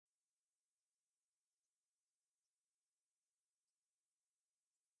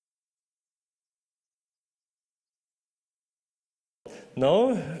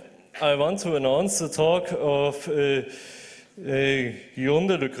now I want to announce the talk of Guillaume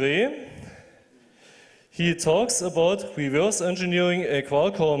Delugré. He talks about reverse engineering a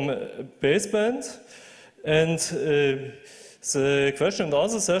Qualcomm baseband, and the question and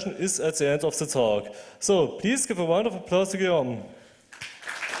answer session is at the end of the talk. So please give a round of applause to Guillaume.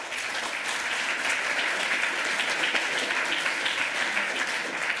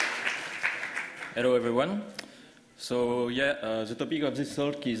 Hello everyone. So the topic of this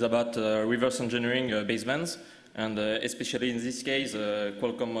talk is about reverse engineering basebands, and especially in this case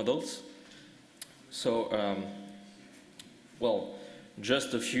Qualcomm models. So, well,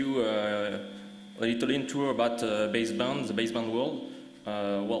 just a few little intro about baseband, the baseband world.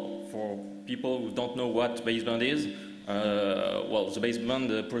 Well, for people who don't know what baseband is, well, the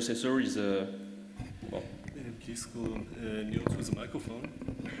baseband processor is well. Please go near to the microphone.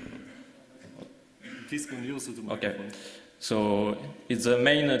 Please go near to the microphone. Okay. So it's the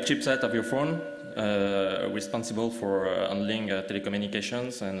main chipset of your phone, responsible for handling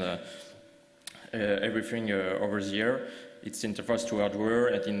telecommunications and everything over the air. It's interface to hardware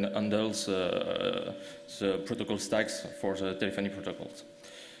and it handles the protocol stacks for the telephony protocols.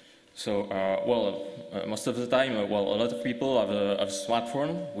 So, most of the time, a lot of people have a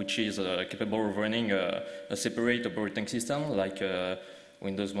smartphone which is capable of running a separate operating system like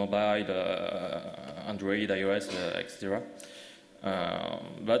Windows Mobile, Android, iOS, etc.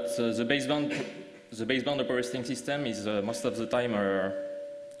 But the baseband operating system is most of the time,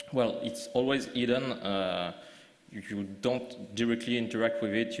 it's always hidden. You don't directly interact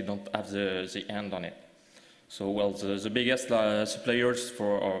with it. You don't have the hand on it. So, the biggest suppliers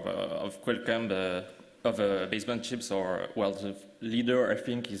of Qualcomm of baseband chips are, the leader I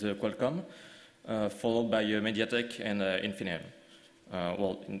think is Qualcomm, followed by MediaTek and Infineon.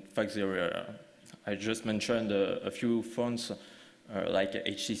 In fact, I just mentioned a few phones like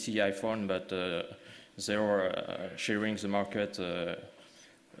HTC iPhone, but they are sharing the market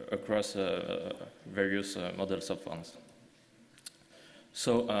across various models of phones.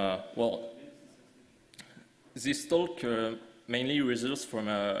 So, this talk mainly results from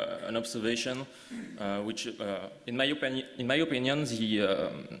an observation, which, in my opinion,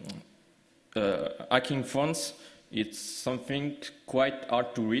 the hacking phones. It's something quite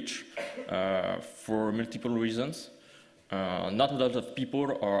hard to reach for multiple reasons. Not a lot of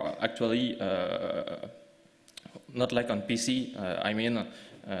people are actually, not like on PC,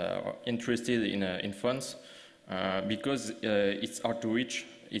 interested in phones because it's hard to reach.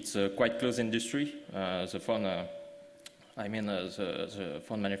 It's a quite close industry. The phone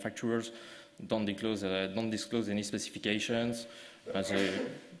manufacturers don't disclose any specifications.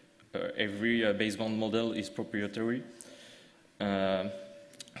 Every baseband model is proprietary.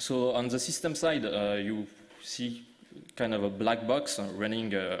 So on the system side, you see kind of a black box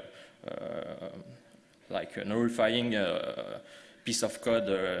running like a horrifying piece of code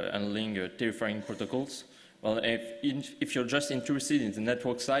handling terrifying protocols. Well, if you're just interested in the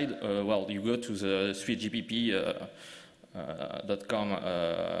network side, you go to the 3GPP.com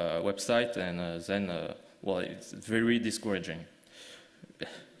website, and then, it's very discouraging,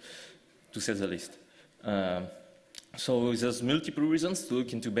 to say the least. So there's multiple reasons to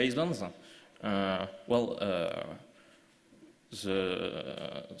look into basebands.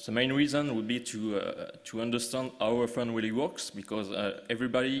 The main reason would be to understand how a phone really works, because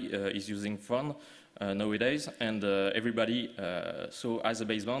everybody is using phone nowadays, and everybody has a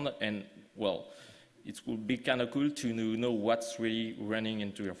baseband, and it would be kind of cool to know what's really running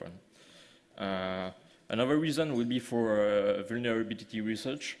into your phone. Another reason would be for vulnerability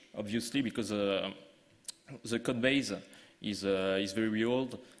research, obviously, because the code base is very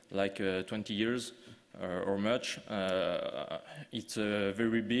old, like 20 years or much. It's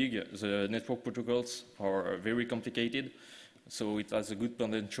very big. The network protocols are very complicated, so it has a good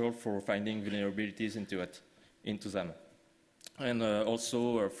potential for finding vulnerabilities into them, and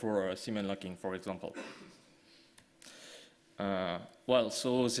also for SIM unlocking, for example.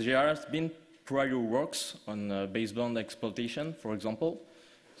 So there has been prior works on baseband exploitation, for example.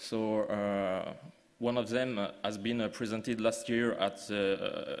 So one of them has been presented last year at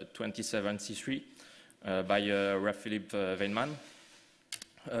the 27C3 by Philippe Weinmann,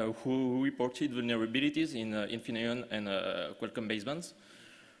 who reported vulnerabilities in Infineon and Qualcomm basebands.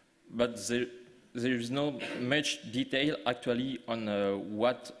 But there is no much detail actually on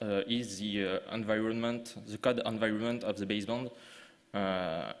what is the environment, the code environment of the baseband.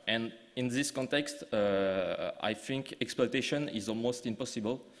 And in this context, I think exploitation is almost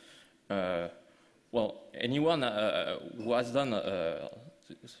impossible. Anyone who has done a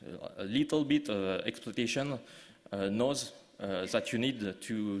little bit of exploitation knows that you need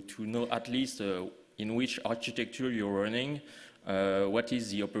to know at least in which architecture you're running, what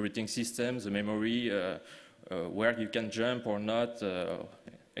is the operating system, the memory, where you can jump or not,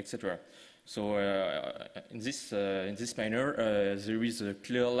 etc. So in this manner, there is a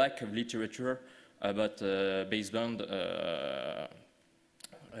clear lack of literature about baseband.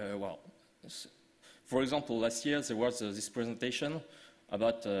 Well, for example, last year there was this presentation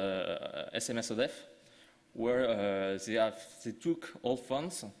about SMS-ODEF, where they took all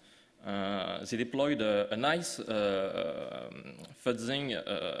phones, they deployed a nice fuzzing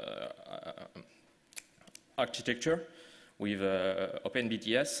architecture with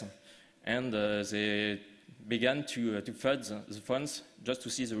OpenBTS, and they began to fudge the phones just to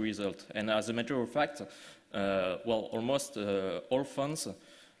see the result. And as a matter of fact, well, almost all phones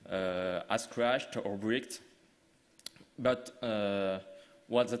has crashed or bricked, but there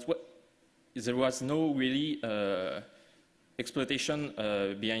was no really exploitation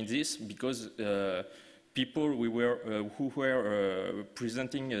behind this, because people who were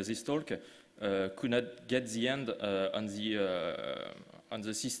presenting this talk could not get the end on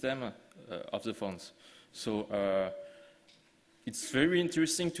the system of the phones. So it's very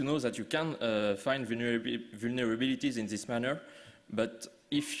interesting to know that you can find vulnerabilities in this manner, but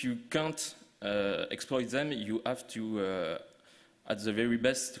if you can't exploit them, you have to, at the very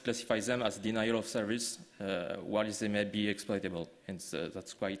best, classify them as denial of service, while they may be exploitable. And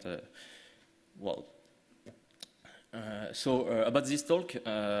that's quite, well. So about this talk,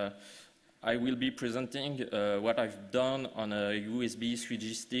 I will be presenting what I've done on a USB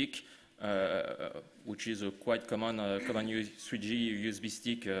 3G stick, which is a quite common 3G USB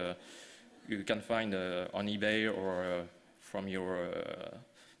stick you can find on eBay or from your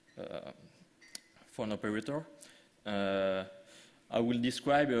phone operator. I will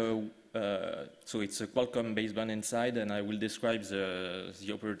describe, so it's a Qualcomm baseband inside, and I will describe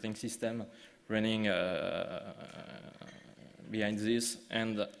the operating system running behind this,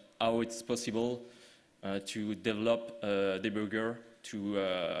 and how it's possible to develop a debugger to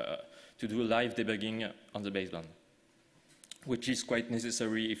do live debugging on the baseband, which is quite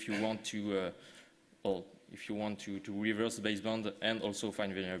necessary if you want to, well, if you want to reverse the baseband and also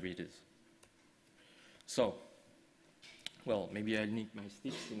find vulnerabilities. So, well, maybe I'll need my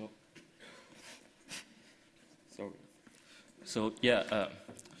sticks, you know. Sorry. So yeah,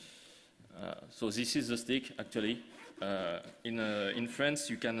 so this is the stick actually. In France,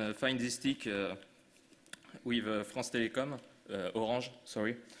 you can find this stick with France Télécom, Orange,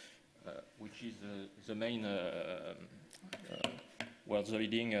 sorry, which is the main, well, the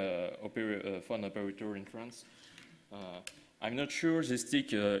leading phone operator in France. I'm not sure this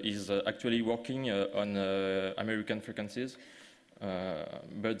stick is actually working on American frequencies,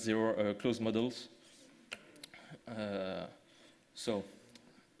 but there are closed models.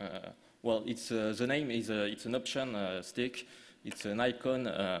 Well, it's the name is it's an option stick. It's an Icon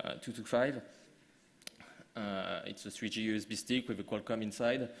 225. It's a 3G USB stick with a Qualcomm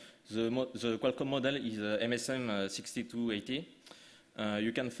inside. The Qualcomm model is MSM 6280.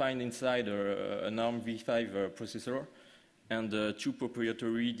 You can find inside an ARM v5 processor and 2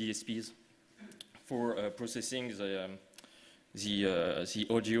 proprietary DSPs for processing the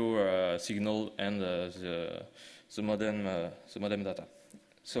audio signal and the modem data.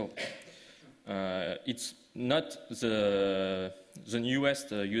 So it's not the newest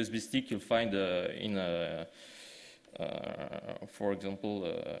USB stick you'll find in, for example,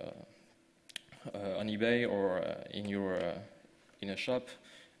 on eBay or in a shop.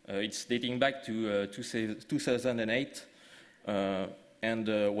 It's dating back to 2008. And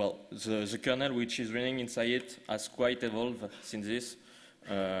well, the kernel which is running inside it has quite evolved since this.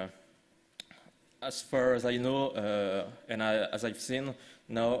 As far as I know, and as I've seen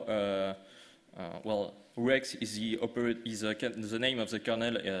now, well, Rex is the name of the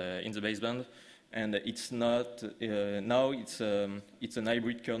kernel in the baseband, and it's not now. It's an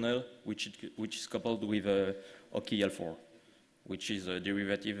hybrid kernel which is coupled with Oki L4, which is a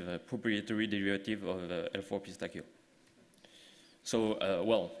derivative, proprietary derivative of L4 Pistachio. So,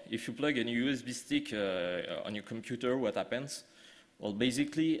 well, if you plug a USB stick on your computer, what happens? Well,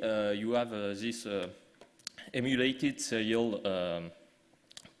 basically, you have this emulated serial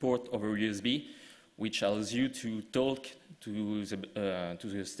port over USB, which allows you to talk to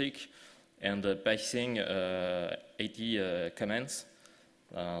the stick and passing 80 commands.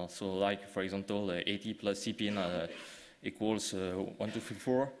 So, like, for example, 80 plus cpin equals 1, 2, 3,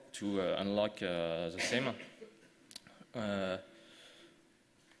 4 to unlock the same.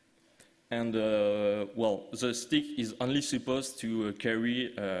 And well, the stick is only supposed to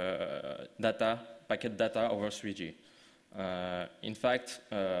carry packet data over 3G. In fact,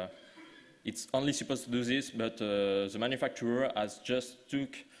 it's only supposed to do this, but the manufacturer has just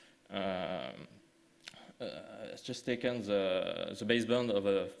taken the baseband of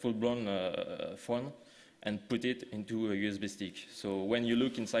a full-blown phone and put it into a USB stick. So when you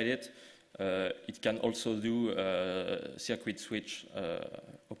look inside it, it can also do circuit switch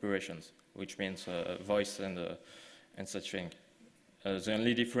operations, which means voice and such thing. The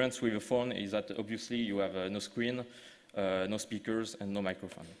only difference with a phone is that obviously you have no screen, no speakers, and no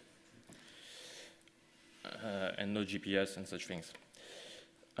microphone, and no GPS and such things.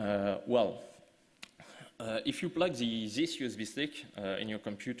 If you plug this USB stick in your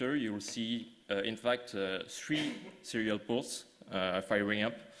computer, you will see, in fact, 3 serial ports firing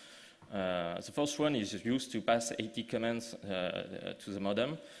up. The first one is used to pass 80 commands to the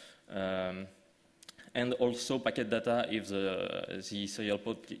modem, and also packet data if the serial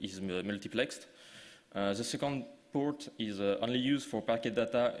port is multiplexed. The second port is only used for packet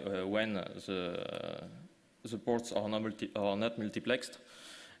data when the ports are not multiplexed.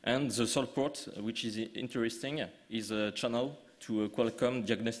 And the third port, which is interesting, is a channel to a Qualcomm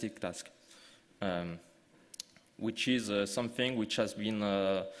diagnostic task, which is something which has been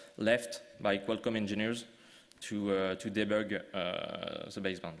left by Qualcomm engineers to debug the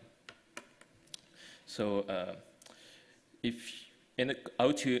baseband. So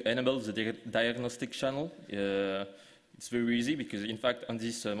how to enable the diagnostic channel, it's very easy because, in fact, on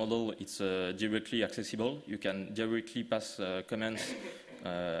this model, it's directly accessible. You can directly pass commands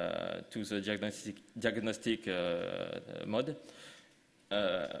to the diagnostic mode.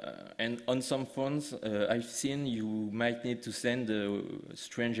 And on some phones, I've seen you might need to send a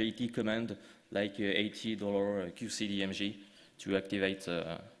strange AT command like $80 QCDMG to activate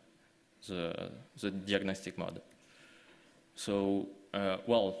the diagnostic mode. So,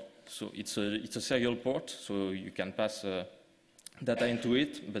 so it's a serial port, so you can pass data into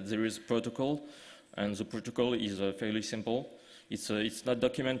it, but there is a protocol, and the protocol is fairly simple. It's not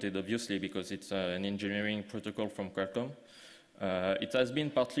documented, obviously, because it's an engineering protocol from Qualcomm. It has been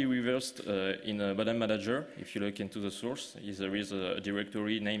partly reversed in a modem manager. If you look into the source, there is a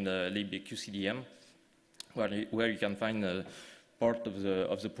directory named libqcdm, where you can find part of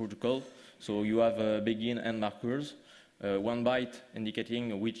the protocol. So you have begin and markers, 1 byte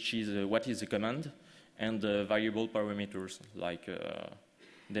indicating what is the command, and variable parameters, like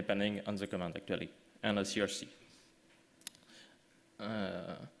depending on the command, actually, and a CRC.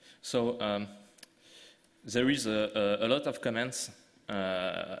 There is a lot of commands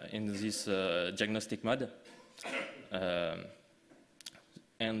in this diagnostic mode,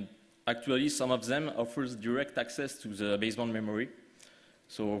 and actually some of them offers direct access to the baseband memory.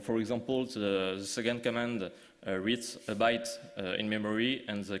 So, for example, the second command reads a byte in memory,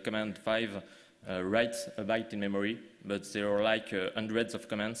 and the command 5 writes a byte in memory, but there are like hundreds of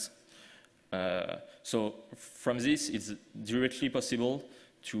commands. So from this, it's directly possible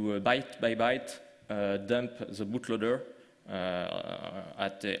to byte by byte dump the bootloader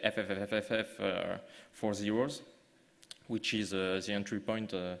at FFFFF 4 zeros, which is the entry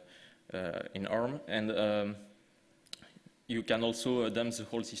point in ARM. And you can also dump the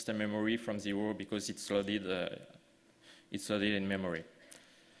whole system memory from 0 because it's loaded in memory.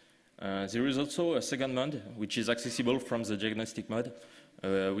 There is also a second mode, which is accessible from the diagnostic mode,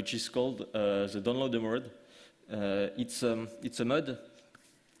 which is called the downloader mode. It's a mode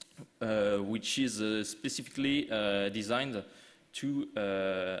which is specifically designed to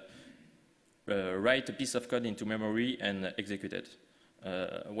write a piece of code into memory and execute it.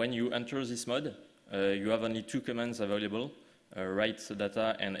 When you enter this mode, you have only 2 commands available, write the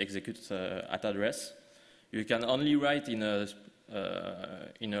data and execute at address. You can only write in a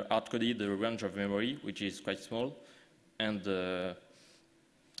hard-coded range of memory, which is quite small. And to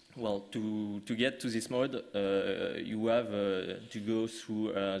get to this mode, you have to go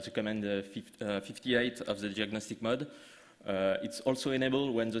through the command 58 of the diagnostic mode. It's also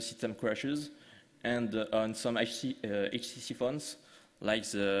enabled when the system crashes, and on some HTC phones, like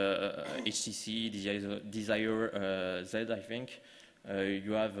the HTC Desire Z, I think,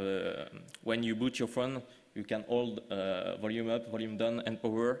 you have, when you boot your phone, you can hold volume up, volume down, and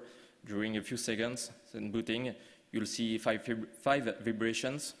power during a few seconds. Then booting, you'll see 5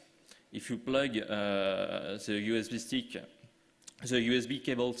 vibrations. If you plug the USB stick, the USB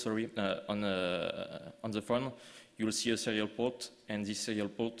cable, sorry, on the phone, you'll see a serial port, and this serial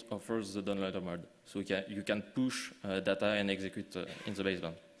port offers the downloader mode. So you can push data and execute in the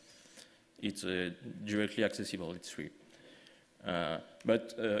baseband. It's directly accessible, it's free.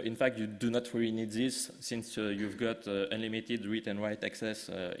 But in fact, you do not really need this, since you've got unlimited read and write access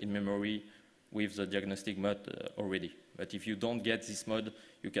in memory with the diagnostic mode already. But if you don't get this mode,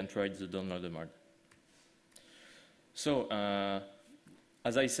 you can try the downloader mode. So,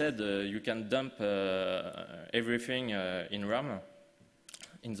 as I said, you can dump everything in RAM,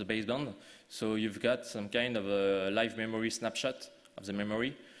 in the baseband. So you've got some kind of a live memory snapshot of the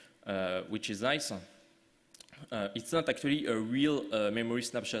memory, which is nice. It's not actually a real memory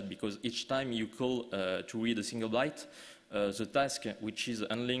snapshot, because each time you call to read a single byte, the task which is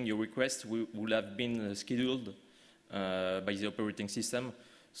handling your request will have been scheduled by the operating system.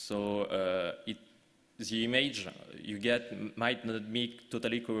 So the image you get might not be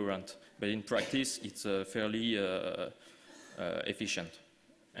totally coherent, but in practice it's fairly efficient.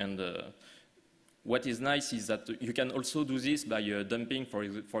 And what is nice is that you can also do this by dumping, for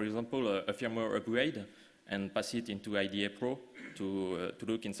example, a firmware upgrade and pass it into IDA Pro to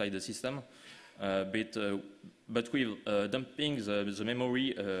look inside the system. But with dumping the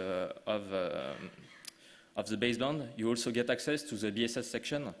memory of the baseband, you also get access to the BSS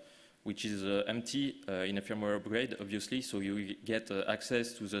section, which is empty in a firmware upgrade, obviously, so you get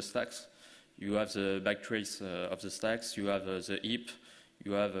access to the stacks. You have the backtrace of the stacks, you have the heap,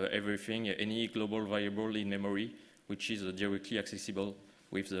 you have everything, any global variable in memory, which is directly accessible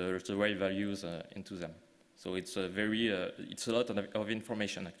with the right values into them. So it's it's a lot of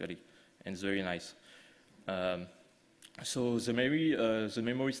information, actually, and it's very nice. So the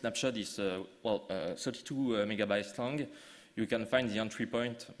memory snapshot is 32 megabytes long. You can find the entry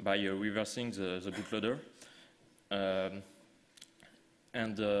point by reversing the bootloader.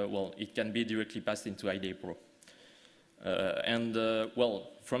 Well, it can be directly passed into IDA Pro.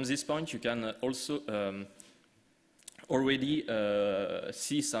 Well, from this point, you can also already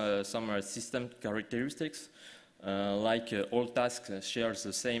see some system characteristics, like all tasks share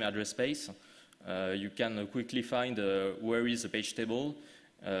the same address space. You can quickly find where is the page table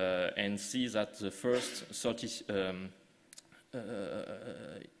and see that the first 30,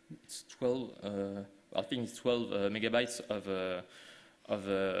 it's 12, I think it's 12 megabytes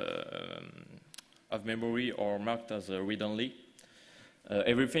of memory are marked as read-only.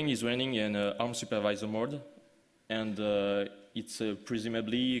 Everything is running in ARM supervisor mode, and it's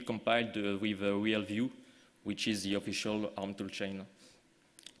presumably compiled with a real view, which is the official ARM toolchain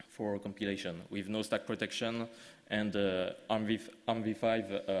for compilation, with no stack protection, and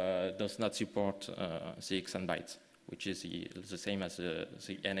ARMv5 does not support the XN bytes, which is the same as the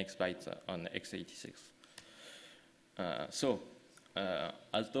NX byte on x86.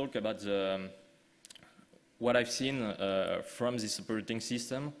 I'll talk about what I've seen from this operating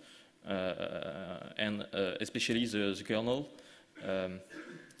system, and especially the kernel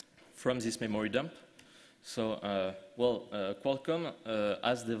from this memory dump. So, Qualcomm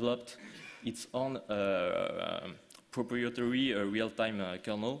has developed its own proprietary real-time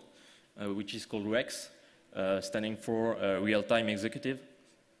kernel, which is called REX, standing for Real-Time Executive.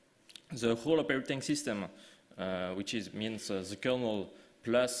 The whole operating system, which means the kernel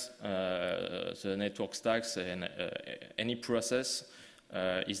plus the network stacks and any process,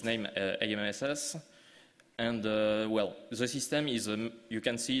 is named AMSS. And well, the system is, you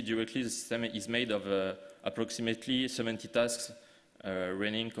can see directly the system is made of approximately 70 tasks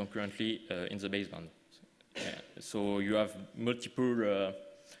running concurrently in the baseband. So you have multiple,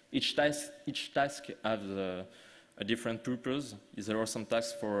 each task has a different purpose. There are some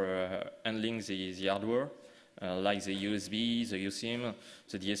tasks for handling the hardware, like the USB, the USIM,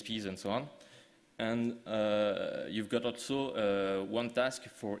 the DSPs, and so on. And you've got also one task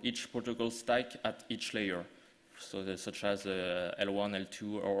for each protocol stack at each layer, so such as L1,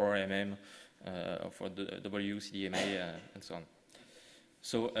 L2, or RMM for the W, CDMA, and so on.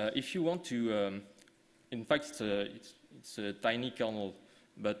 So if you want to, in fact, it's a tiny kernel,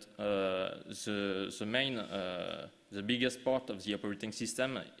 but the biggest part of the operating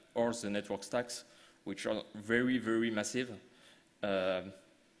system are the network stacks, which are very, very massive.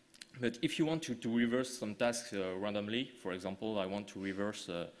 But if you want to reverse some tasks randomly, for example, I want to reverse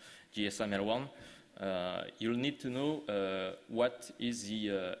GSM L1, you'll need to know what is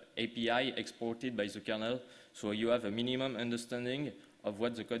the API exported by the kernel, so you have a minimum understanding of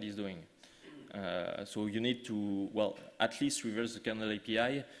what the code is doing. So you need to, well, at least reverse the kernel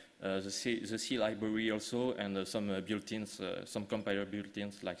API, the C library also, and some built-ins, some compiler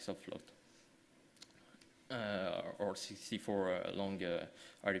built-ins like softfloat. Or 64 long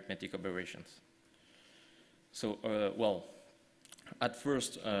arithmetic operations. So, well, at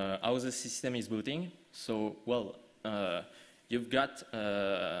first, how the system is booting. So, well, you've got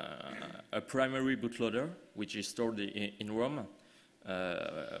a primary bootloader, which is stored in ROM,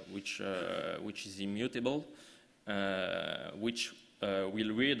 which is immutable, which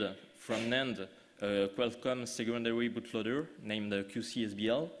will read from NAND a Qualcomm secondary bootloader named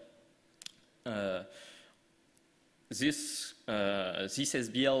QC-SBL. This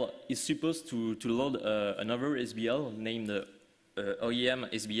SBL is supposed to load another SBL named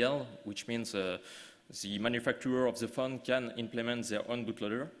OEM SBL, which means the manufacturer of the phone can implement their own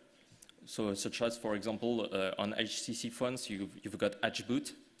bootloader. So, such as, for example, on HTC phones, you've got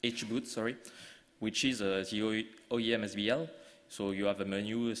HBoot, which is the OEM SBL. So you have a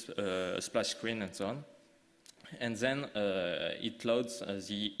menu, a splash screen, and so on. And then it loads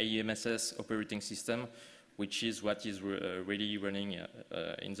the AMSS operating system, which is what is really running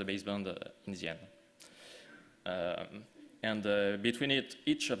in the baseband in the end. And between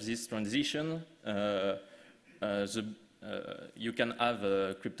each of these transitions, you can have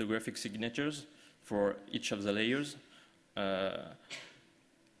cryptographic signatures for each of the layers.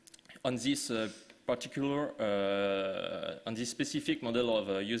 On this on this specific model of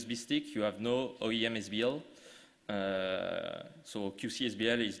USB stick, you have no OEM SBL. So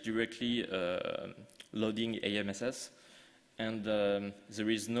QC-SBL is directly loading AMSS, and there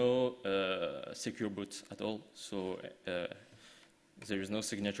is no secure boot at all. So there is no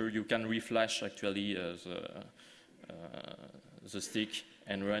signature. You can reflash actually the stick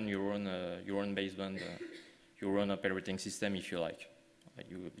and run your own baseband, your own operating system if you like.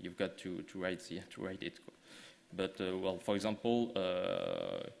 You've got to write it. But well, for example,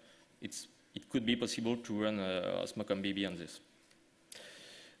 it could be possible to run a Smokom BB on this.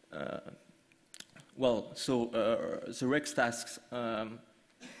 Well, so the Rex tasks.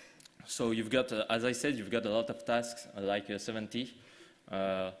 So you've got, as I said, you've got a lot of tasks, like 70.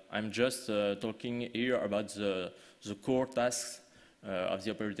 I'm just talking here about the core tasks of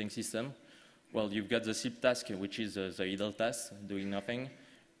the operating system. Well, you've got the SIP task, which is the idle task, doing nothing.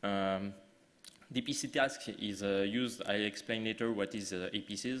 DPC task is used, I'll explain later what is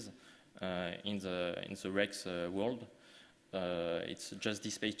APCs in the Rex world. It's just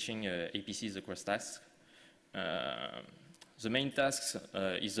dispatching APCs across tasks. The main task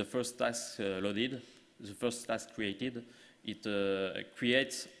is the first task loaded, the first task created. It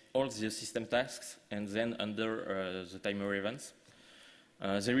creates all the system tasks and then under the timer events.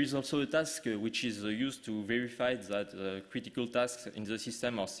 There is also a task which is used to verify that critical tasks in the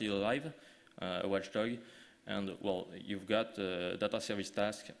system are still alive, a watchdog. And well, you've got data service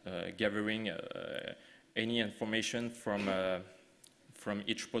task gathering any information from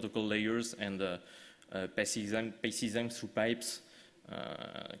each protocol layers and passes them through pipes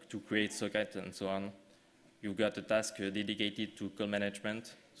to create sockets and so on. You've got a task dedicated to call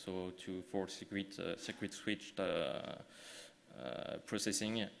management, so for secret switch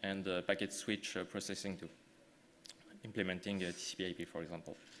processing and packet switch processing too, implementing TCP/IP, for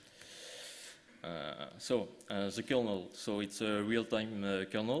example. The kernel, so it's a real-time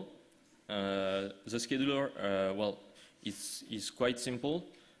kernel. The scheduler, well, is quite simple.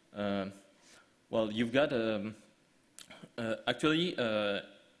 Well, you've got actually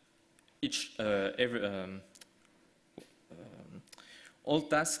all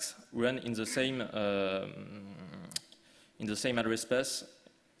tasks run in the same address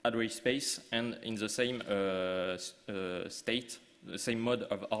space, and in the same state, the same mode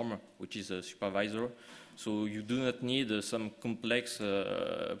of ARM, which is a supervisor. So you do not need some complex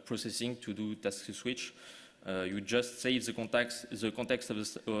processing to do task to switch. You just save the context of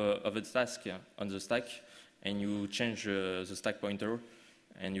the task on the stack, and you change the stack pointer,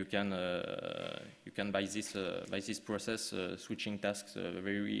 and you can by this process switching tasks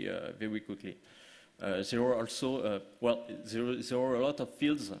very quickly. There are also there are a lot of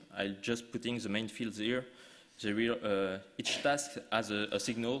fields. I'm just putting the main fields here. Each task has a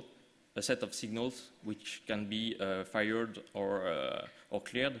signal, a set of signals which can be fired or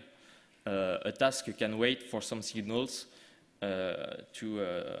cleared. A task can wait for some signals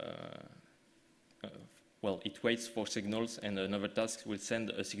well, it waits for signals, and another task will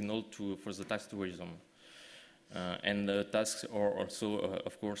send a signal for the task to resume. And the tasks are also,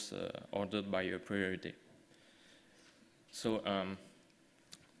 of course, ordered by priority. So,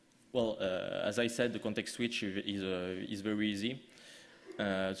 well, as I said, the context switch is very easy.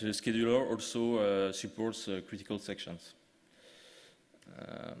 The scheduler also supports critical sections.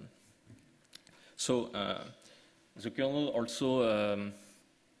 The kernel also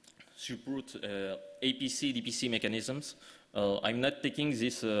supports APC, DPC mechanisms. I'm not taking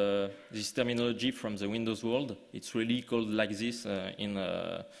this terminology from the Windows world. It's really called like this in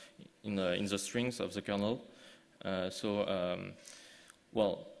the strings of the kernel.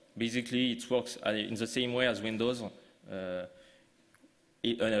 Well, basically it works in the same way as Windows. An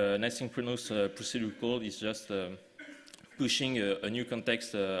asynchronous procedure call is just pushing a new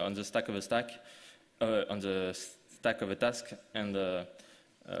context on the stack of a stack, on the stack of a task, and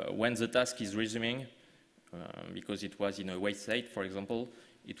when the task is resuming, because it was in a wait state, for example,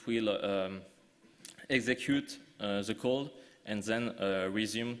 it will execute the call and then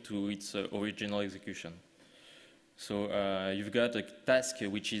resume to its original execution. So you've got a task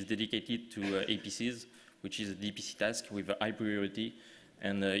which is dedicated to APCs, which is a DPC task with a high priority,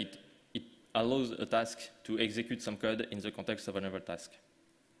 and it allows a task to execute some code in the context of another task.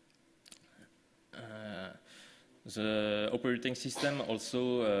 The operating system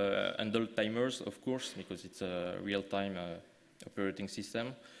also handles timers, of course, because it's a real-time operating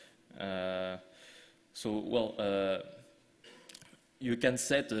system. You can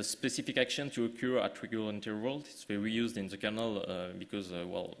set a specific action to occur at regular intervals. It's very used in the kernel because,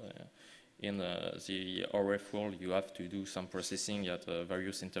 in the RF world, you have to do some processing at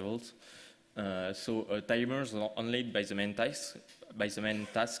various intervals. Timers are only by the main task.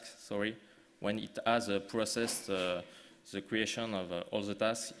 When it has processed the creation of all the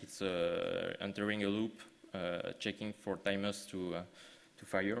tasks, it's entering a loop, checking for timers to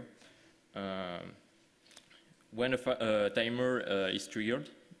fire. When a timer is triggered,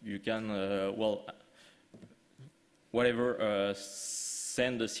 you can,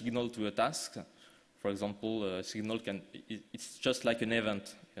 send a signal to a task. For example, a signal it's just like an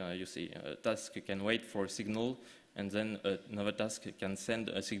event, you see. A task can wait for a signal, and then another task can send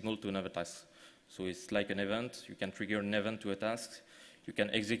a signal to another task. So it's like an event. You can trigger an event to a task. You can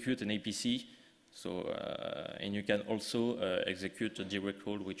execute an APC. And you can also execute a direct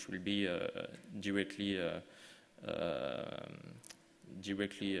call, which will be directly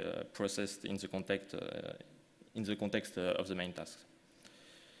processed in the context of the main task.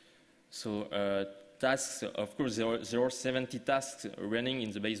 So tasks, of course, there are 70 tasks running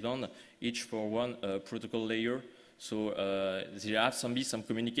in the baseband, each for one protocol layer. So there have some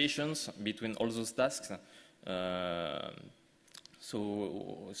communications between all those tasks.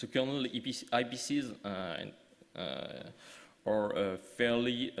 So the kernel IPCs are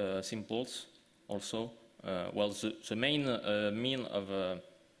fairly simple also. The main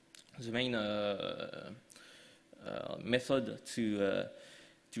method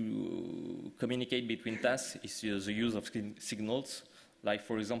to communicate between tasks is the use of signals. Like,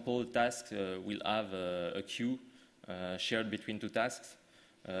 for example, a task will have a queue shared between two tasks.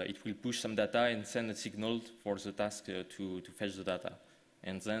 It will push some data and send a signal for the task to fetch the data.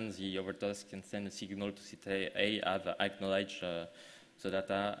 And then the other task can send a signal to say, hey, I've acknowledged the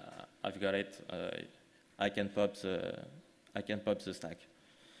data, I've got it, I can pop the stack.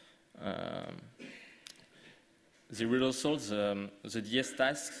 There will also the DS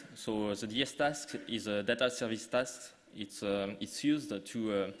task. So the DS task is a data service task. It's used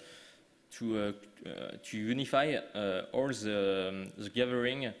to unify all the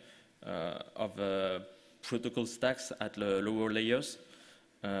gathering of protocol stacks at lower layers.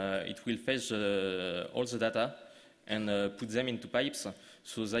 It will fetch all the data and put them into pipes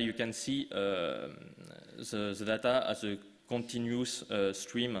so that you can see the data as a continuous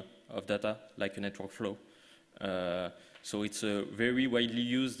stream of data, like a network flow. So it's very widely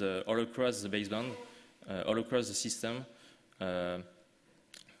used all across the baseband, all across the system.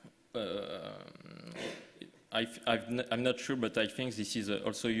 I'm not sure, but I think this is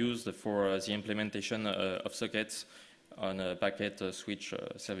also used for the implementation of sockets on packet switch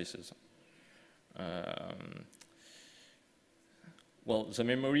services. The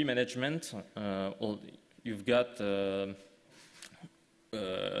memory management, you've got a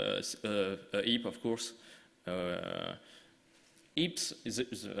heap, of course. Heaps,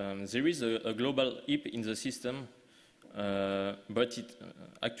 there is a global heap in the system, but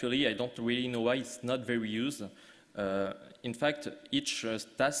actually I don't really know why it's not very used. In fact, each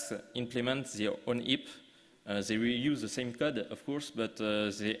task implements their own heap. They will use the same code, of course, but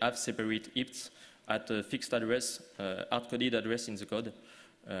they have separate heaps at a fixed address, hard-coded address in the code.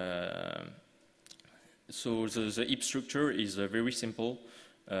 So the heap structure is very simple.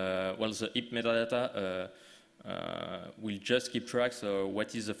 The heap metadata will just keep track of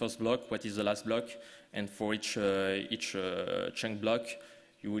what is the first block, what is the last block, and for each chunk block,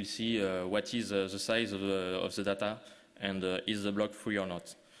 you will see what is the size of the data and is the block free or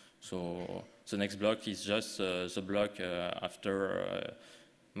not. So the next block is just the block after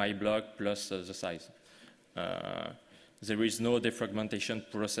my block plus the size. There is no defragmentation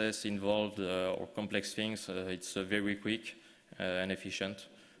process involved or complex things. It's very quick and efficient.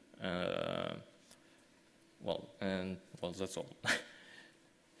 That's all.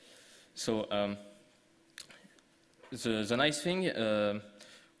 So the nice thing,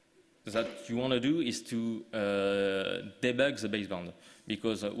 that you want to do is to debug the baseband.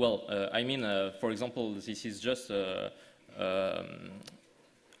 Because, I mean, for example, this is just a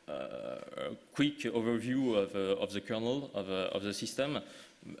quick overview of the kernel of the system.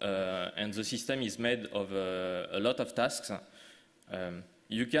 And the system is made of a lot of tasks.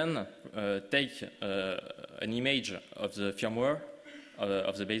 You can take an image of the firmware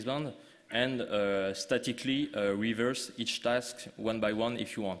of the baseband and statically reverse each task one by one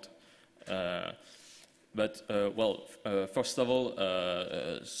if you want. First of all,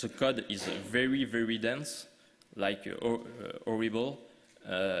 the code is very, very dense, like horrible,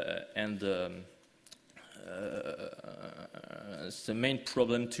 and the main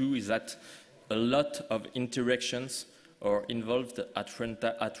problem too is that a lot of interactions are involved at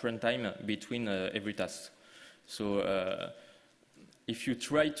runtime between every task. So if you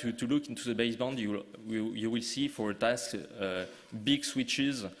try to look into the baseband, you will see for a task big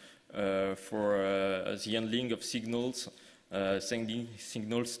switches for the handling of signals, sending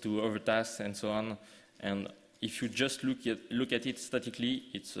signals to other tasks and so on. And if you just look at it statically,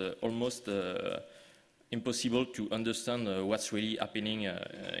 it's almost impossible to understand what's really happening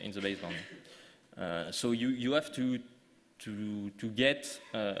in the baseband. So you have to get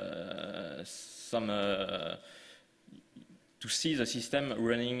some to see the system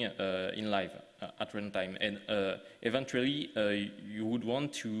running in live at runtime, and eventually you would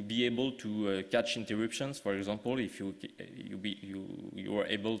want to be able to catch interruptions. For example, if you are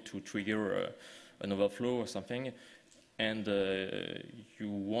able to trigger an overflow or something, and you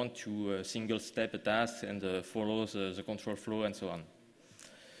want to single step a task and follow the control flow and so on.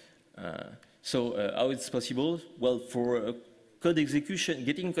 So how it's possible? Well, for code execution,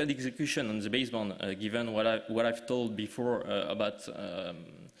 getting code execution on the baseband, given what I've told before about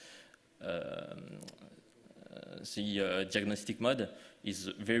the diagnostic mode, is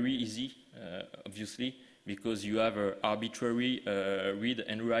very easy, obviously, because you have arbitrary read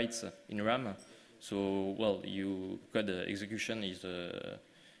and writes in RAM. So, well, code execution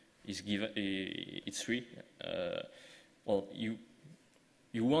is given, it's free. Well,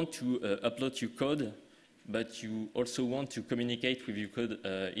 you want to upload your code, but you also want to communicate with your code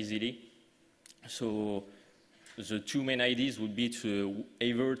easily. So the two main ideas would be to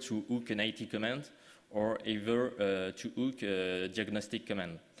either to hook an IT command or either to hook a diagnostic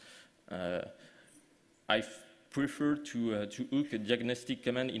command. I prefer to hook a diagnostic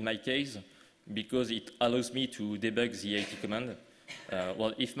command in my case because it allows me to debug the IT command.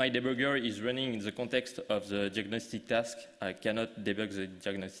 Well, if my debugger is running in the context of the diagnostic task, I cannot debug the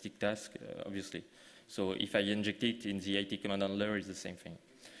diagnostic task, obviously. So if I inject it in the IT command handler, it's the same thing.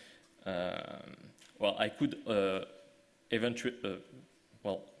 Well, I could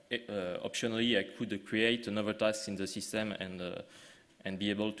optionally, I could create another task in the system and be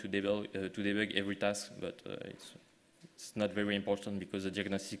able to debug every task, but it's not very important because the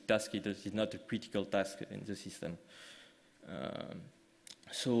diagnostic task is not a critical task in the system.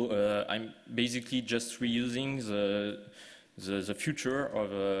 So I'm basically just reusing the future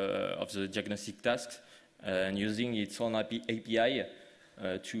of the diagnostic tasks and using its own API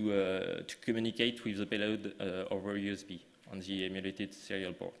to communicate with the payload over USB on the emulated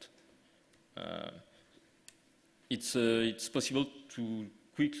serial port. It's possible to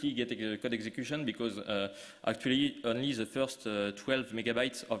quickly get a code execution because actually only the first 12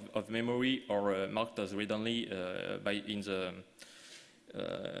 megabytes of memory are marked as read-only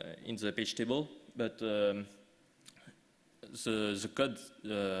in the page table, but the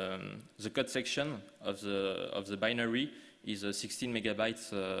code section of the binary is 16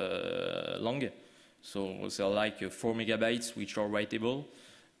 megabytes long, so there are like 4 megabytes which are writable,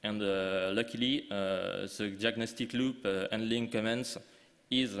 and luckily the diagnostic loop handling commands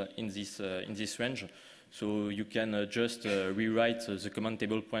is in this range, so you can just rewrite the command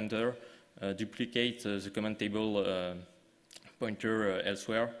table pointer, duplicate the command table pointer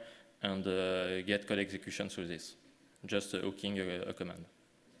elsewhere, and get code execution through this, just hooking a command.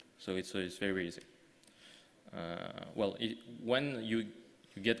 So it's very easy. Well, when you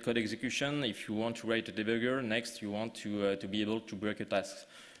get code execution, if you want to write a debugger, next you want to be able to break a task.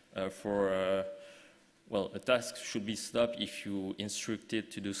 Well, a task should be stopped if you instruct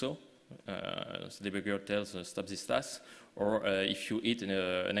it to do so. The debugger tells stop this task, or if you hit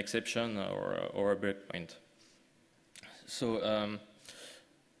an exception or a breakpoint. So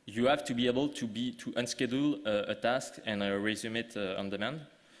you have to be able to unschedule a task and resume it on demand.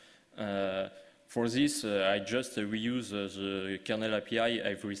 For this, I just reuse the kernel API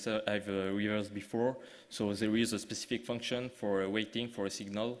I've reversed before. So there is a specific function for waiting for a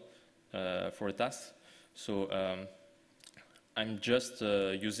signal for a task. So I'm just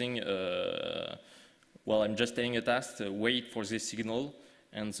using, well, I'm just telling a task to wait for this signal,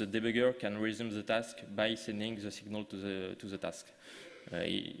 and the debugger can resume the task by sending the signal to the task.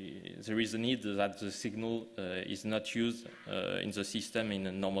 There is a need that the signal is not used in the system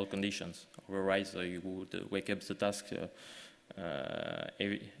in normal conditions. Otherwise, you would wake up the task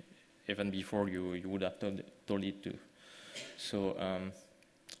even before you would have told it to. So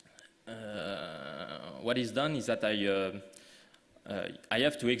what is done is that I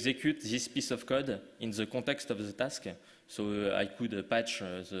have to execute this piece of code in the context of the task. So I could patch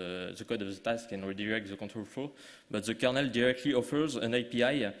the code of the task and redirect the control flow, but the kernel directly offers an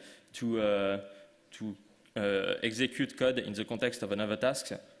API to execute code in the context of another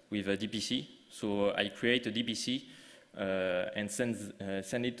task with a DPC. So I create a DPC and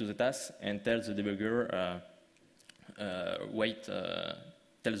send it to the task and tell the debugger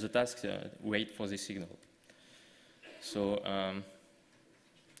tell the task wait for this signal. So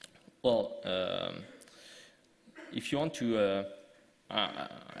if you want to, I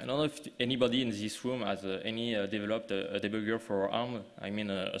don't know if anybody in this room has developed a debugger for ARM, I mean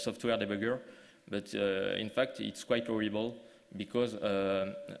a software debugger, but in fact it's quite horrible because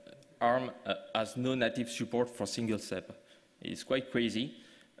ARM has no native support for single step. It's quite crazy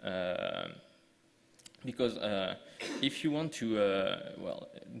because if you want to well,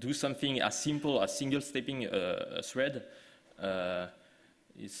 do something as simple as single stepping a thread,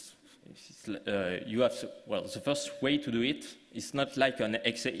 you have, well, the first way to do it is not like an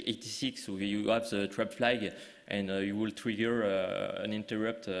x86 where you have the trap flag and you will trigger an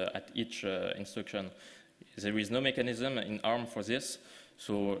interrupt at each instruction. There is no mechanism in ARM for this,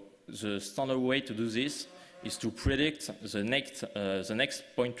 so the standard way to do this is to predict the next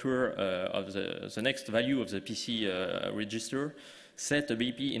pointer of the next value of the PC register, set a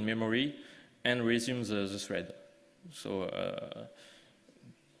BP in memory, and resume the thread. So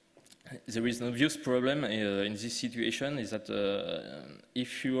there is an obvious problem in this situation is that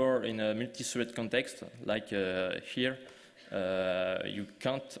if you are in a multi-thread context, like here, you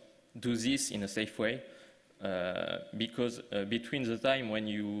can't do this in a safe way because between the time when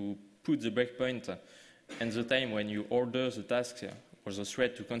you put the breakpoint and the time when you order the task or the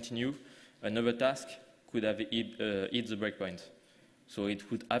thread to continue, another task could have hit the breakpoint. So it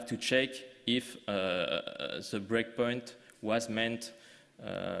would have to check if the breakpoint was meant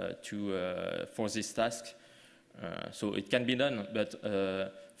for this task. So it can be done, but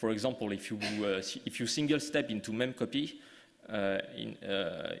for example, if you single step into memcopy,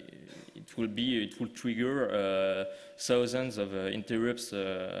 it will trigger thousands of interrupts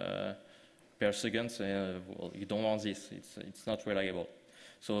per second. Well, you don't want this. It's not reliable.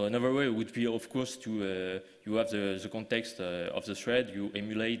 So another way would be, of course, to you have the context of the thread, you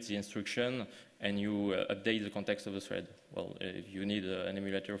emulate the instruction, and you update the context of the thread. Well, you need an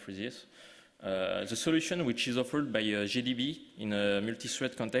emulator for this. The solution which is offered by GDB in a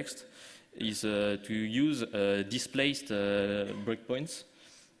multi-thread context is to use displaced breakpoints.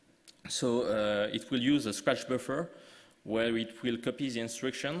 So it will use a scratch buffer where it will copy the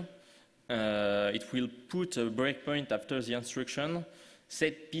instruction. It will put a breakpoint after the instruction,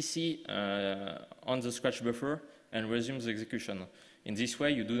 set PC on the scratch buffer, and resume the execution. In this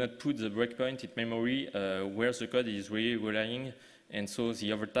way, you do not put the breakpoint in memory where the code is really relying, and so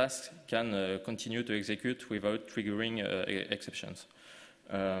the other tasks can continue to execute without triggering exceptions.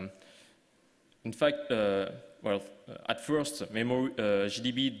 In fact, well, at first,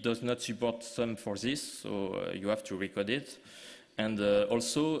 GDB does not support sum for this, so you have to recode it. And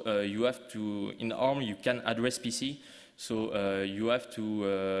also, you have to, in ARM, you can address PC, so you have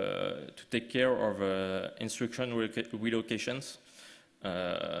to take care of instruction relocations,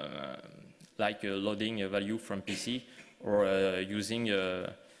 like loading a value from PC, or using,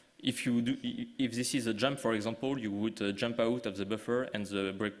 if this is a jump, for example, you would jump out of the buffer and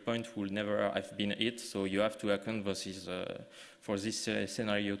the breakpoint will never have been hit, so you have to account for this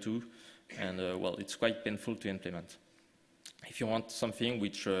scenario too, and well, it's quite painful to implement. If you want something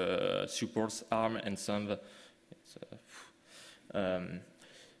which supports ARM and SUMB,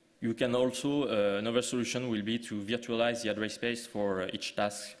 you can also, another solution will be to virtualize the address space for each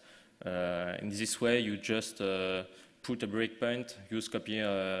task. In this way, you just put a breakpoint, use copy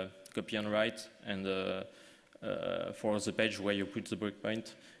and write, and for the page where you put the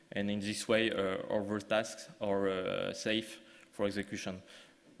breakpoint, and in this way, other tasks are safe for execution.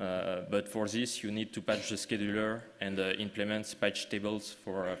 But for this, you need to patch the scheduler and implement patch tables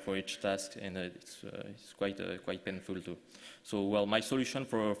for each task, and it's quite painful too. So, well, my solution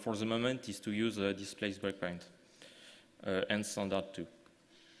for the moment is to use a displaced breakpoint and standard too.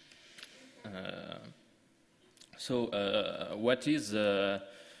 So what is the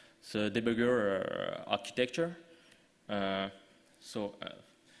debugger architecture?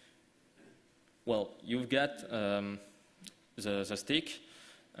 Well, you've got the stick,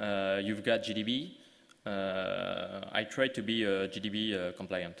 you've got GDB. I try to be GDB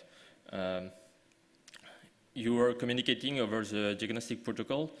compliant. You are communicating over the diagnostic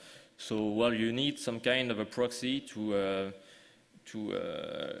protocol, so well, you need some kind of a proxy to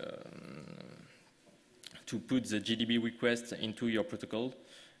put the GDB request into your protocol,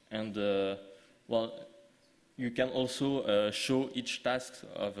 and well, you can also show each task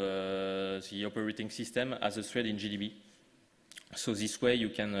of the operating system as a thread in GDB. So this way you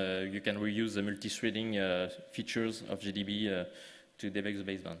can reuse the multi-threading features of GDB to debug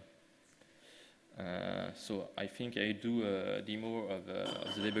the baseband. So I think I do a demo of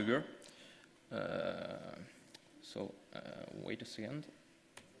the debugger. Wait a second.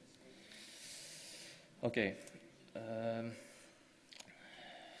 Okay.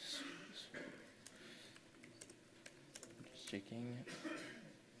 Just checking.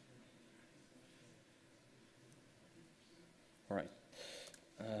 All right.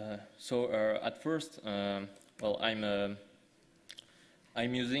 At first, well,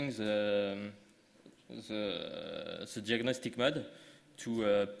 I'm using the diagnostic mode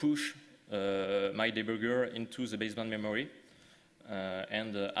to push my debugger into the baseband memory,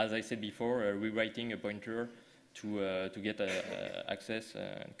 and as I said before, rewriting a pointer to get access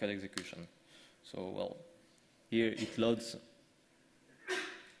and code execution. So, well, here it loads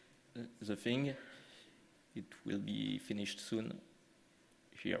the thing. It will be finished soon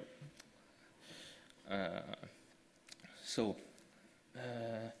here.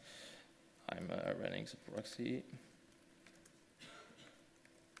 I'm running the proxy.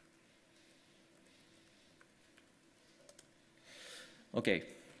 Okay,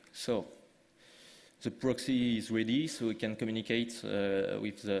 so the proxy is ready, so we can communicate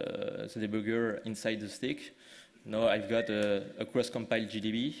with the debugger inside the stick. Now I've got a cross-compiled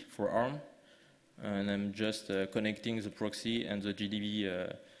GDB for ARM, and I'm just connecting the proxy and the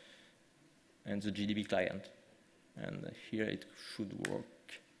GDB client. And here it should work.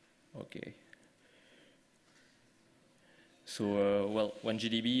 Okay. So, well, when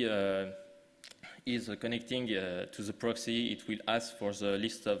GDB is connecting to the proxy, it will ask for the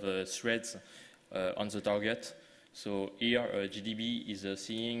list of threads on the target. So here, GDB is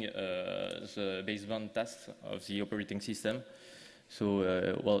seeing the baseband tasks of the operating system. So,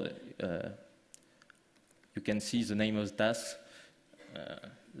 well, you can see the name of the tasks.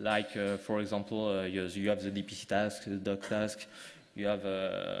 For example, you have the DPC task, the doc task. You have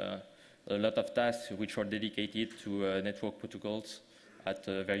a lot of tasks which are dedicated to network protocols at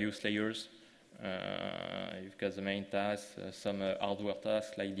various layers. You've got the main task, some hardware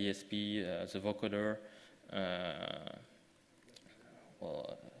tasks like DSP, the vocoder,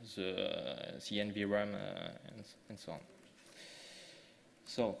 well, the NVRAM, and so on.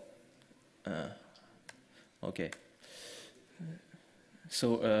 So, okay.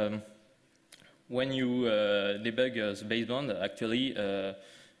 So when you debug the baseband, actually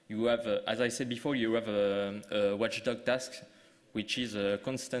you have, as I said before, you have a watchdog task, which is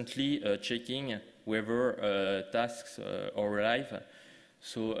constantly checking whether tasks are alive.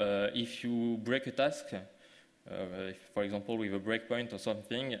 So if you break a task, for example, with a breakpoint or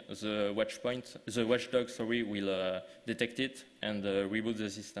something, the watchdog, will detect it and reboot the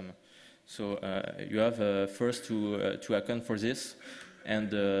system. So you have first to account for this and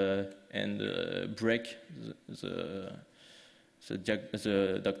break the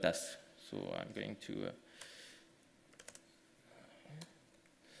dog task. So I'm going to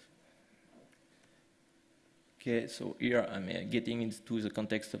okay. So here I'm getting into the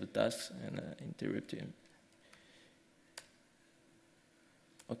context of the task and interrupting.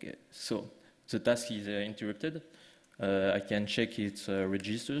 Okay, so the task is interrupted. I can check its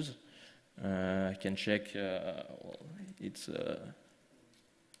registers. I can check well,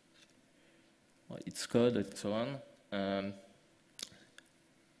 its code and so on.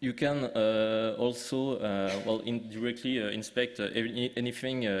 You can also well, indirectly inspect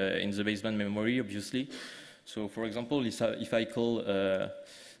anything in the baseband memory, obviously. So, for example, if I call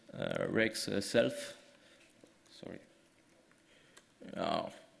Rex self, sorry,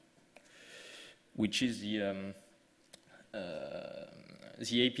 which is the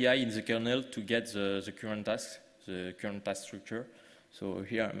API in the kernel to get the current task structure. So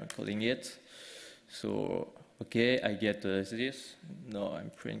here I'm calling it. So, okay, I get this. Now I'm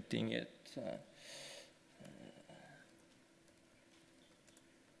printing it.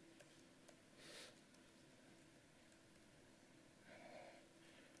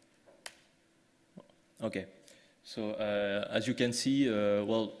 Okay, So as you can see,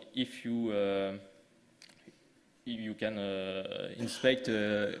 well, if you can inspect,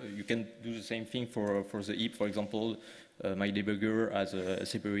 you can do the same thing for the heap. For example, my debugger has a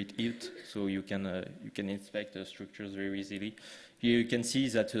separate heap, so you can inspect structures very easily. Here you can see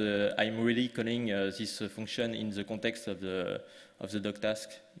that I'm really calling this function in the context of the doc task.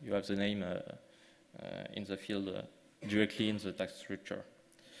 You have the name in the field directly in the task structure.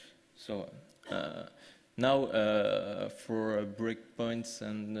 So now for breakpoints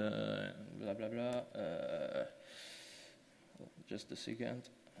and blah blah blah. Just a second.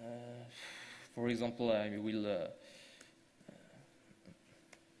 For example, I will. Okay.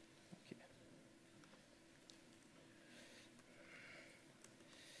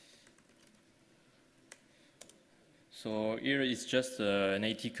 So here is just an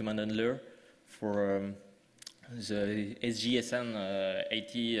AT command handler for the SGSN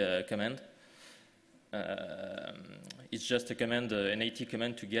AT command. It's just a command, an AT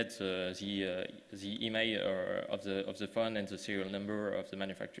command to get the email of the phone and the serial number of the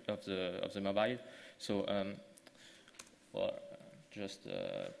manufacturer of the mobile. So, well, just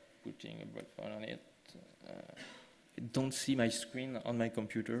putting a breakpoint on it. I don't see my screen on my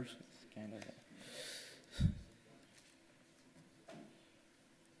computer. So it's kind of.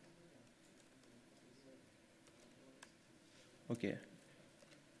 Okay.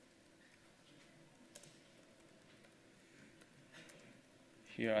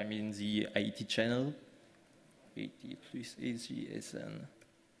 Here I'm in the IT channel, AT plus SGSN.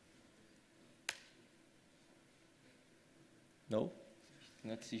 No,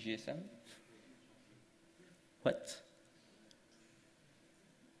 not CGSN. What?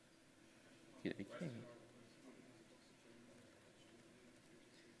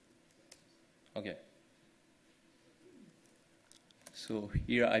 Okay. So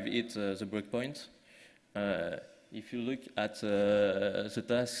here I've hit the breakpoint. If you look at the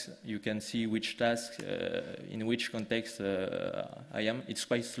tasks, you can see which task, in which context I am. It's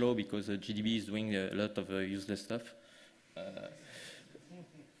quite slow because GDB is doing a lot of useless stuff.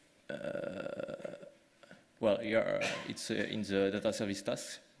 Well, here it's in the data service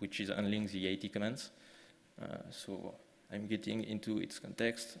task, which is handling the AT commands. So I'm getting into its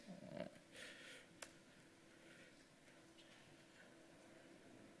context.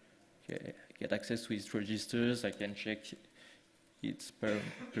 Okay. Get access to its registers, I can check its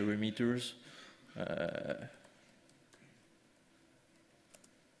parameters.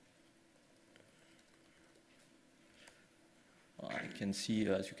 I can see,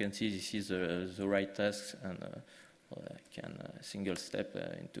 as you can see, this is the right task, and well, I can single step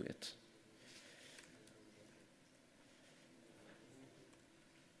into it.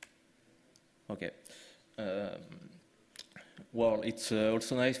 Okay. Well, it's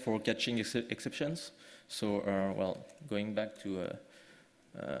also nice for catching exceptions. So, well, going back to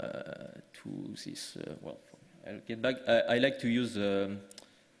this, well, I'll get back. I like to use the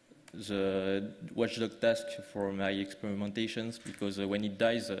watchdog task for my experimentations because when it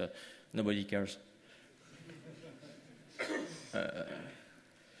dies, nobody cares.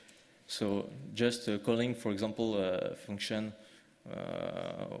 So, just calling, for example, a function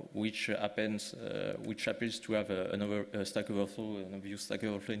which happens to have another stack overflow, an obvious stack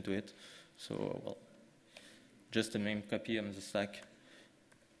overflow into it. So, well, just a name copy on the stack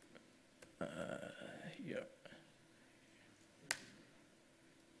here.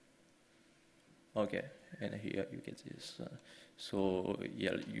 Okay, and here you get this. So,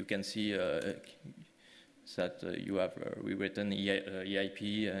 yeah, you can see that you have rewritten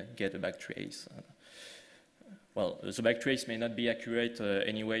EIP, get a backtrace. Well, the backtrace may not be accurate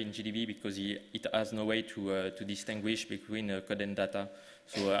anyway in GDB because it has no way to distinguish between code and data.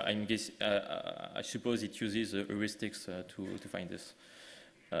 So I suppose it uses heuristics to find this.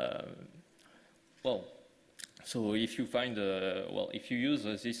 Well, so if you find, well, if you use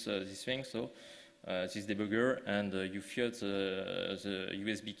this thing, so this debugger, and you fill the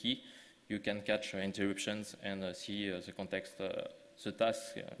USB key, you can catch interruptions and see the context, the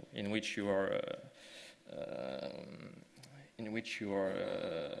task in which you are.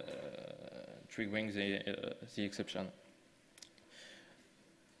 Triggering the exception.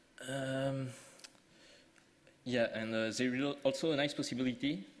 Yeah, and there is also a nice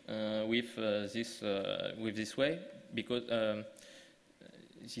possibility with this way, because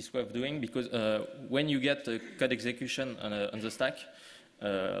this way of doing, because when you get code execution on the stack,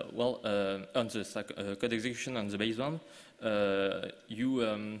 well, on the stack, code execution on the baseband,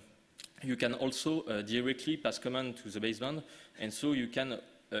 you can also directly pass command to the baseband, and so you can,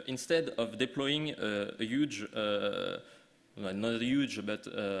 instead of deploying a huge, not huge, but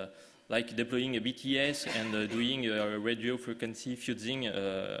like deploying a BTS and doing a radio frequency fusing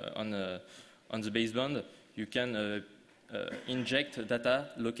on the baseband, you can inject data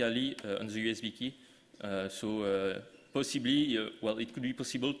locally on the USB key. Possibly, well, it could be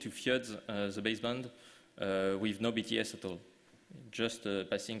possible to fuse the baseband with no BTS at all. Just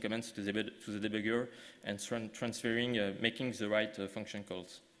passing commands to the debugger and transferring, making the right function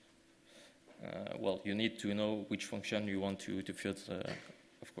calls. Well, you need to know which function you want to fuse,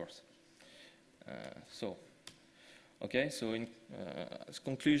 of course. Okay, so in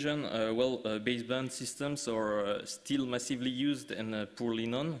conclusion, baseband systems are still massively used and poorly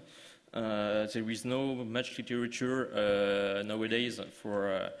known. There is no much literature nowadays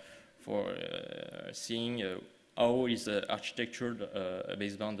for seeing how is architectured a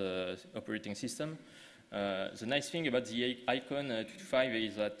baseband operating system. The nice thing about the Icon 225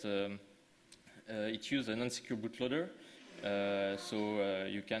 is that it uses a non-secure bootloader, so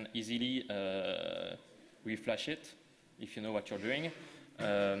you can easily reflash it if you know what you're doing.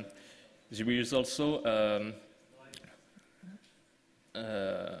 There is also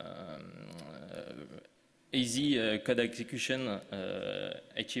easy code execution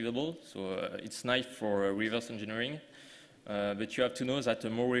achievable, so it's nice for reverse engineering. But you have to know that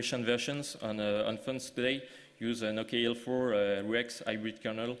more recent versions on phones today use an OKL4 Rex hybrid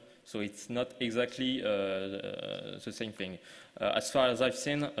kernel, so it's not exactly the same thing. As far as I've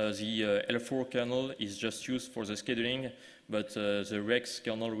seen, the L4 kernel is just used for the scheduling, but the Rex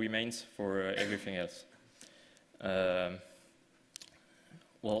kernel remains for everything else. Of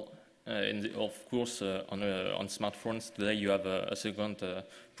course, on smartphones today, you have a second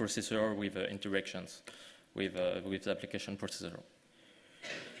processor with interactions with the application processor.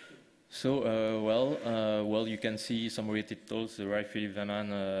 So, you can see some related tools. The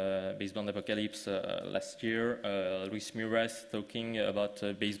Weinmann baseband apocalypse last year. Luis Muras talking about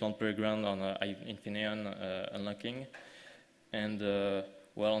baseband playground on Infineon unlocking. And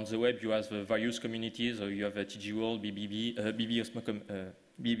on the web, you have various communities. You have TG World,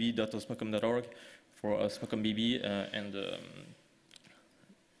 bb.osmocom.org for Osmocom BB, and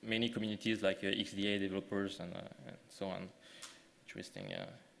many communities like XDA developers and so on. Interesting.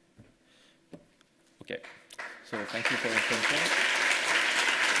 Okay, so thank you for your attention.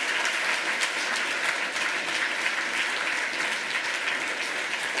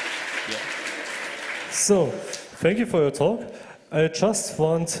 Yeah. So, thank you for your talk. I just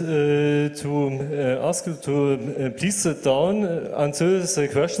want to ask you to please sit down until the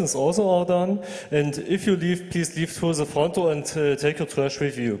questions also are done. And if you leave, please leave through the front door and take your trash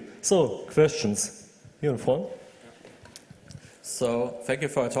with you. So, questions here in front. So, thank you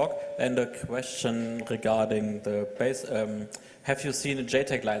for your talk. And a question regarding the base. Have you seen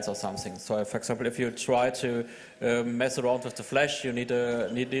JTAG lines or something? So, for example, if you try to mess around with the flash, you need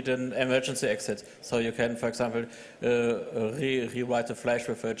an emergency exit. So you can, for example, rewrite the flash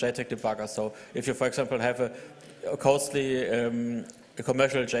with a JTAG debugger. So if you, for example, have a costly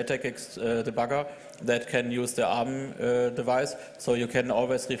commercial JTAG debugger that can use the ARM device, so you can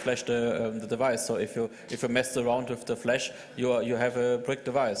always reflash the device. So if you mess around with the flash, you have a brick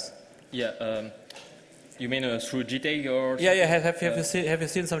device. Yeah. You mean through JTAG or? Yeah. Have you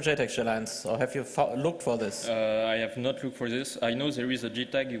seen some JTAG lines, or have you looked for this? I have not looked for this. I know there is a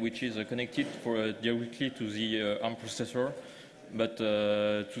JTAG which is connected directly to the ARM processor, but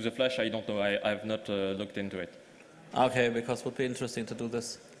to the flash, I don't know. I have not looked into it. Okay, because it would be interesting to do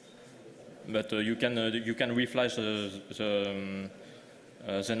this. But you can reflash the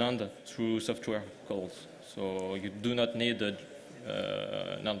NAND through software calls, so you do not need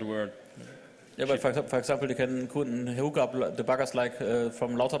hardware. Yeah, but for example, you can hook up debuggers like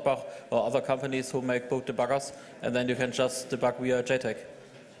from Lauterbach or other companies who make both debuggers, and then you can just debug via JTAG.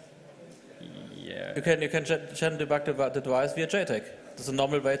 Yeah. You can debug the device via JTAG. That's a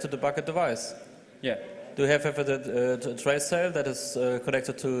normal way to debug a device. Yeah. Do you have a trace cell that is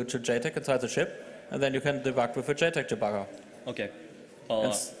connected to JTAG inside the chip, and then you can debug with a JTAG debugger. Okay.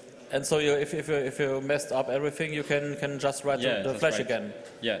 And so if you messed up everything, you can just write the flash again.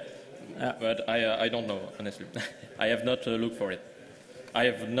 Yeah. But I don't know, honestly. I have not looked for it. I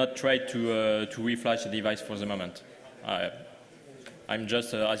have not tried to reflash the device for the moment. I'm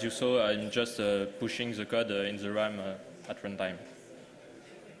just, as you saw, I'm just pushing the code in the RAM at runtime.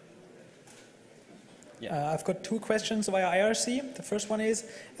 Yeah. I've got two questions via IRC. The first one is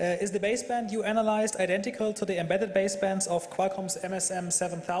the baseband you analyzed identical to the embedded basebands of Qualcomm's MSM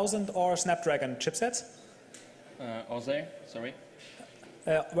 7000 or Snapdragon chipsets? Are they? Sorry?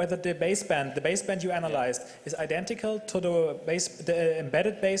 Whether the baseband you analyzed is identical to the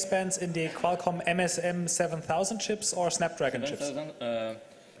embedded basebands in the Qualcomm MSM 7000 chips or Snapdragon chips?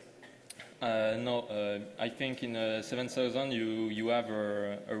 No, I think in 7000 you have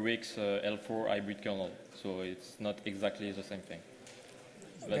a RX L4 hybrid kernel, so it's not exactly the same thing.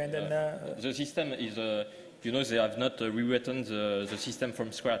 But, okay, and then, the system is, you know, they have not rewritten the system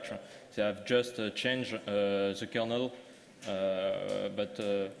from scratch. They have just changed the kernel, but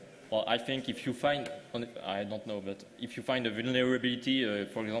well, I think if you find, I don't know, but if you find a vulnerability,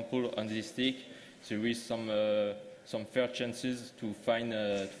 for example, on this stick, there is some fair chances to find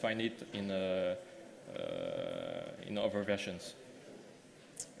it in other versions,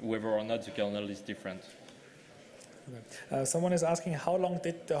 whether or not the kernel is different. okay. Someone is asking, how long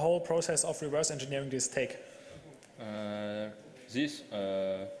did the whole process of reverse engineering this take?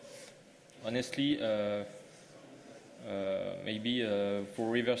 Honestly, maybe for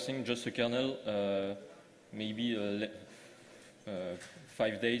reversing just the kernel, maybe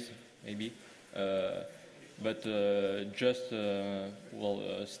 5 days, maybe. But just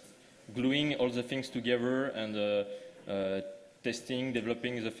gluing all the things together and testing,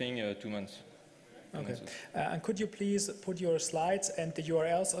 developing the thing, 2 months. Okay. And could you please put your slides and the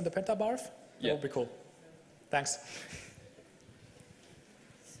URLs on the pentabarf? That Yeah. would be cool. Thanks.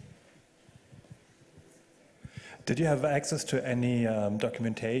 Did you have access to any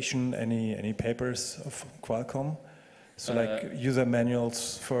documentation, any papers of Qualcomm? So like user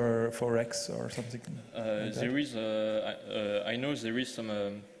manuals for REX or something? Like there is, I know there is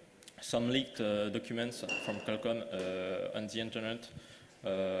some leaked documents from Qualcomm on the internet.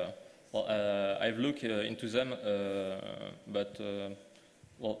 Well, I've looked into them, but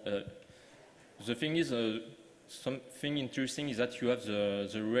the thing is, something interesting is that you have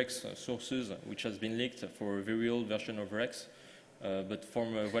the REX sources, which has been leaked for a very old version of REX. But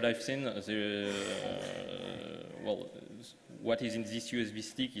from what I've seen, what is in this USB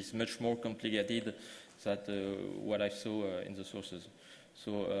stick is much more complicated than what I saw in the sources.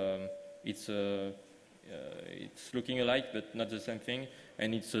 So it's looking alike, but not the same thing.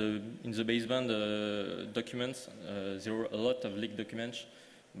 And it's in the baseband documents. There are a lot of leaked documents,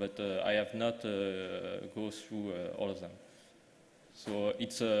 but I have not go through all of them. So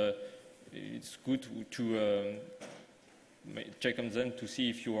it's good to check on them to see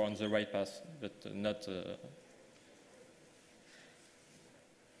if you are on the right path, but not.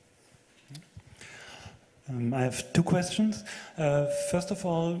 I have 2 questions. First of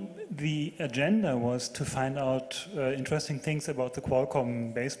all, the agenda was to find out interesting things about the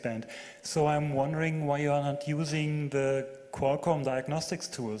Qualcomm baseband. So I'm wondering why you are not using the Qualcomm diagnostics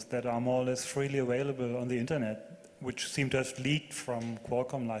tools that are more or less freely available on the internet, which seem to have leaked from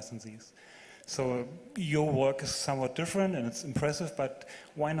Qualcomm licensees. So your work is somewhat different and it's impressive, but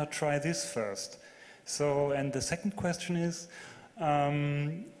why not try this first? So, and the second question is,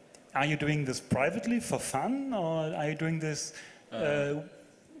 are you doing this privately for fun, or are you doing this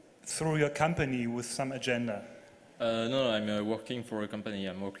through your company with some agenda? No, I'm working for a company.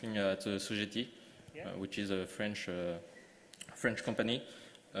 I'm working at Sogeti, which is a French company,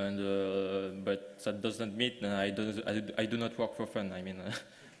 and but that doesn't mean I do not work for fun. I mean,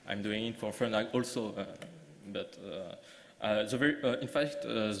 I'm doing it for fun also. But in fact,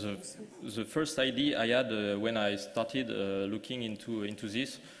 the first idea I had when I started looking into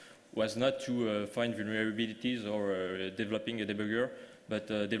this was not to find vulnerabilities or developing a debugger, but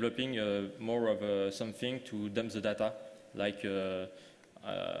developing more of something to dump the data, like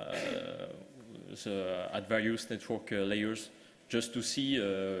at various network layers, just to see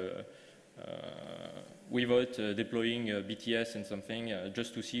without deploying BTS and something,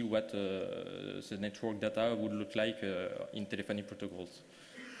 just to see what the network data would look like in telephony protocols.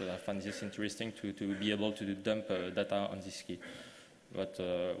 So I find this interesting to be able to dump data on this key. But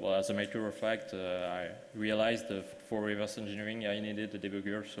well, as a matter of fact, I realized for reverse engineering I needed a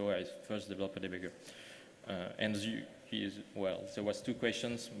debugger, so I first developed a debugger. And well, there was 2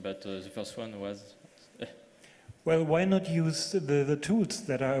 questions, but the first one was... Well, why not use the tools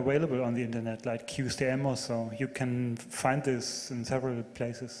that are available on the internet, like QSTM or so? You can find this in several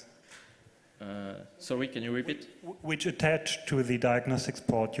places. Sorry, can you repeat? Which attach to the diagnostics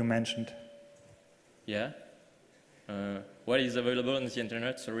port you mentioned. Yeah. What is available on the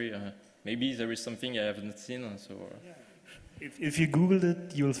internet? Sorry, maybe there is something I haven't seen. So. If you Googled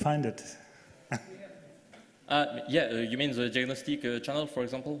it, you'll find it. Yeah, you mean the diagnostic channel, for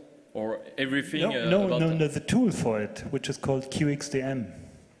example? Or everything? No, the tool for it, which is called QXDM.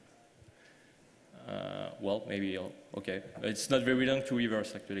 Well, maybe, okay. It's not very long to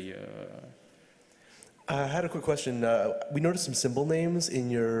reverse, actually. I had a quick question. We noticed some symbol names in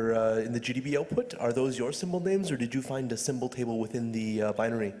your in the GDB output. Are those your symbol names, or did you find a symbol table within the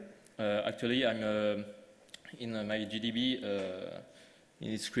binary? Actually, I'm in my GDB.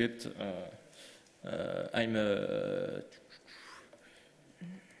 in this script, I'm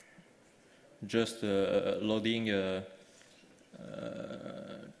just loading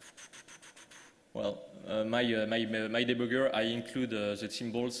my debugger. I include the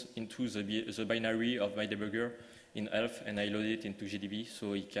symbols into the binary of my debugger in ELF, and I load it into GDB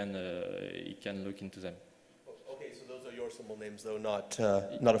so it can look into them. Okay, so those are your symbol names, though, not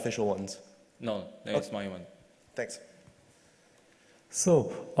official ones. No, that's my one. Thanks.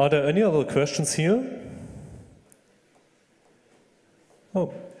 So, are there any other questions here?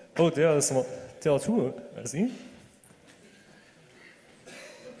 Oh, there are two, I see.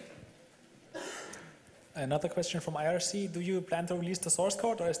 Another question from IRC. Do you plan to release the source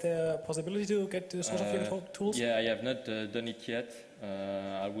code, or is there a possibility to get the source of your tools? Yeah, I have not done it yet.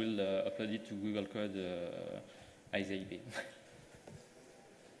 I will upload it to Google Code IZIP.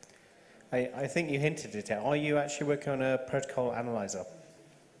 I think you hinted at it. Are you actually working on a protocol analyzer?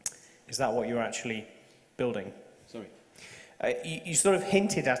 Is that what you're actually building? Sorry. You sort of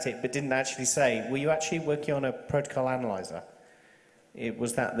hinted at it, but didn't actually say. Were you actually working on a protocol analyzer?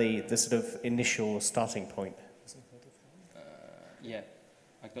 Was that the sort of initial starting point? Yeah,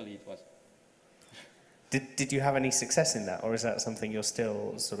 actually it was. Did you have any success in that, or is that something you're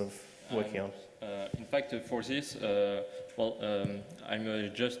still sort of working on? In fact, for this, I'm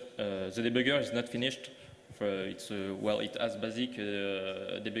just the debugger is not finished. It has basic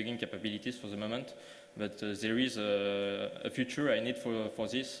debugging capabilities for the moment, but there is a feature I need for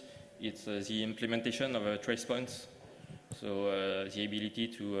this. It's the implementation of trace points. So the ability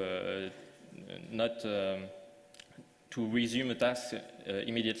to not to resume a task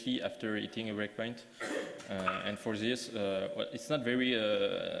immediately after hitting a breakpoint, and for this, it's not very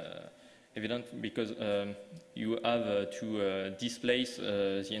evident because you have to displace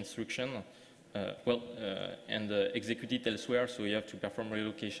the instruction, and execute it elsewhere. So you have to perform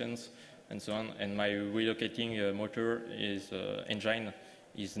relocations and so on. And my relocating motor engine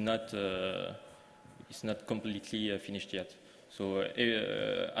is not. It's not completely finished yet. So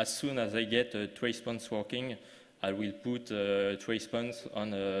as soon as I get trace points working, I will put trace points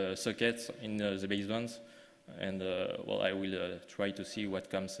on sockets in the basebands, and I will try to see what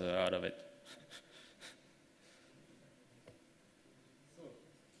comes out of it.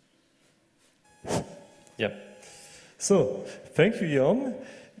 Yeah. So, thank you, Guillaume.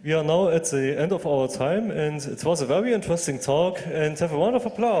 We are now at the end of our time, and it was a very interesting talk, and have a round of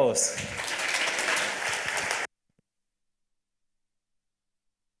applause.